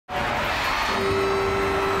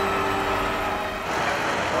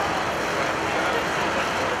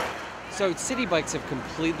So Citi Bikes have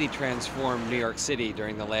completely transformed New York City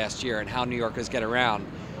during the last year and how New Yorkers get around.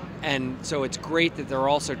 And so it's great that they're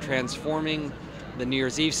also transforming the New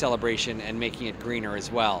Year's Eve celebration and making it greener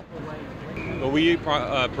as well. Well, we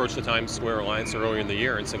approached the Times Square Alliance earlier in the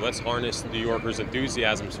year and said, let's harness New Yorkers'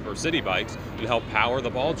 enthusiasm for Citi Bikes and help power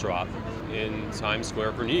the ball drop in Times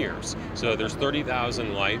Square for New Year's. So there's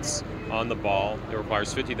 30,000 lights on the ball. It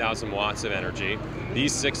requires 50,000 watts of energy.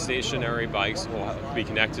 These 6 stationary bikes will be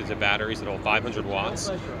connected to batteries that hold 500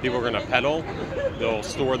 watts. People are going to pedal. They'll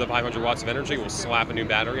store the 500 watts of energy. We'll slap a new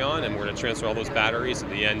battery on, and we're going to transfer all those batteries at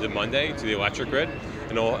the end of Monday to the electric grid,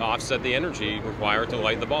 and it'll offset the energy required to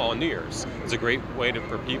light the ball on New Year's. It's a great way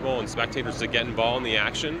for people and spectators to get involved in the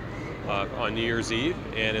action on New Year's Eve,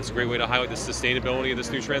 and it's a great way to highlight the sustainability of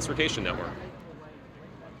this new transportation network.